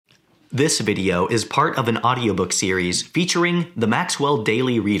This video is part of an audiobook series featuring the Maxwell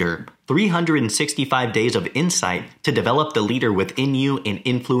Daily Reader, 365 Days of Insight to Develop the Leader Within You and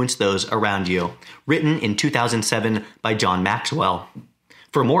Influence Those Around You, written in 2007 by John Maxwell.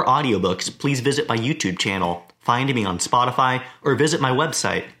 For more audiobooks, please visit my YouTube channel, find me on Spotify, or visit my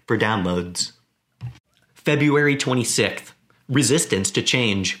website for downloads. February 26th. Resistance to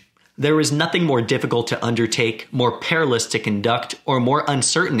Change. There is nothing more difficult to undertake, more perilous to conduct, or more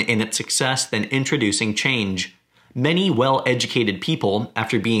uncertain in its success than introducing change. Many well-educated people,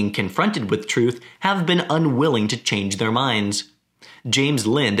 after being confronted with truth, have been unwilling to change their minds. James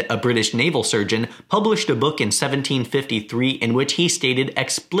Lind, a British naval surgeon, published a book in 1753 in which he stated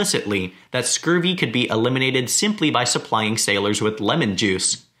explicitly that scurvy could be eliminated simply by supplying sailors with lemon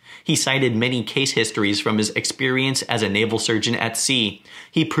juice. He cited many case histories from his experience as a naval surgeon at sea.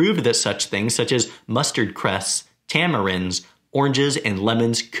 He proved that such things such as mustard crests, tamarinds, oranges, and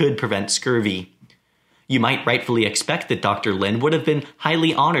lemons could prevent scurvy. You might rightfully expect that Dr. Lind would have been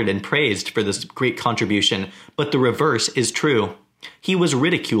highly honored and praised for this great contribution, but the reverse is true. He was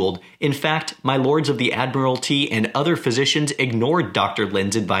ridiculed. In fact, my lords of the Admiralty and other physicians ignored Dr.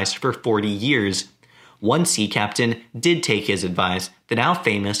 Lind's advice for 40 years. One sea captain did take his advice, the now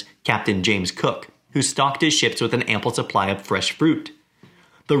famous Captain James Cook, who stocked his ships with an ample supply of fresh fruit.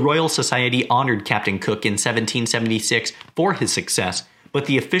 The Royal Society honored Captain Cook in 1776 for his success, but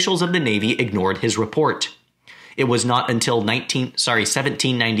the officials of the Navy ignored his report. It was not until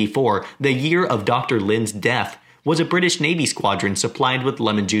 1794, the year of Dr. Lind's death, was a British Navy squadron supplied with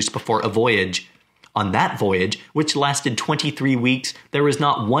lemon juice before a voyage. On that voyage, which lasted 23 weeks, there was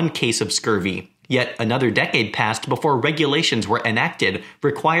not one case of scurvy. Yet another decade passed before regulations were enacted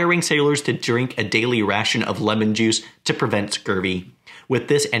requiring sailors to drink a daily ration of lemon juice to prevent scurvy. With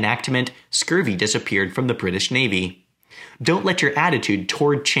this enactment, scurvy disappeared from the British Navy. Don't let your attitude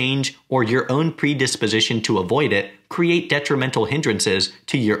toward change or your own predisposition to avoid it create detrimental hindrances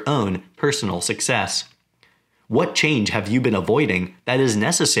to your own personal success. What change have you been avoiding that is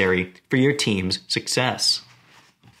necessary for your team's success?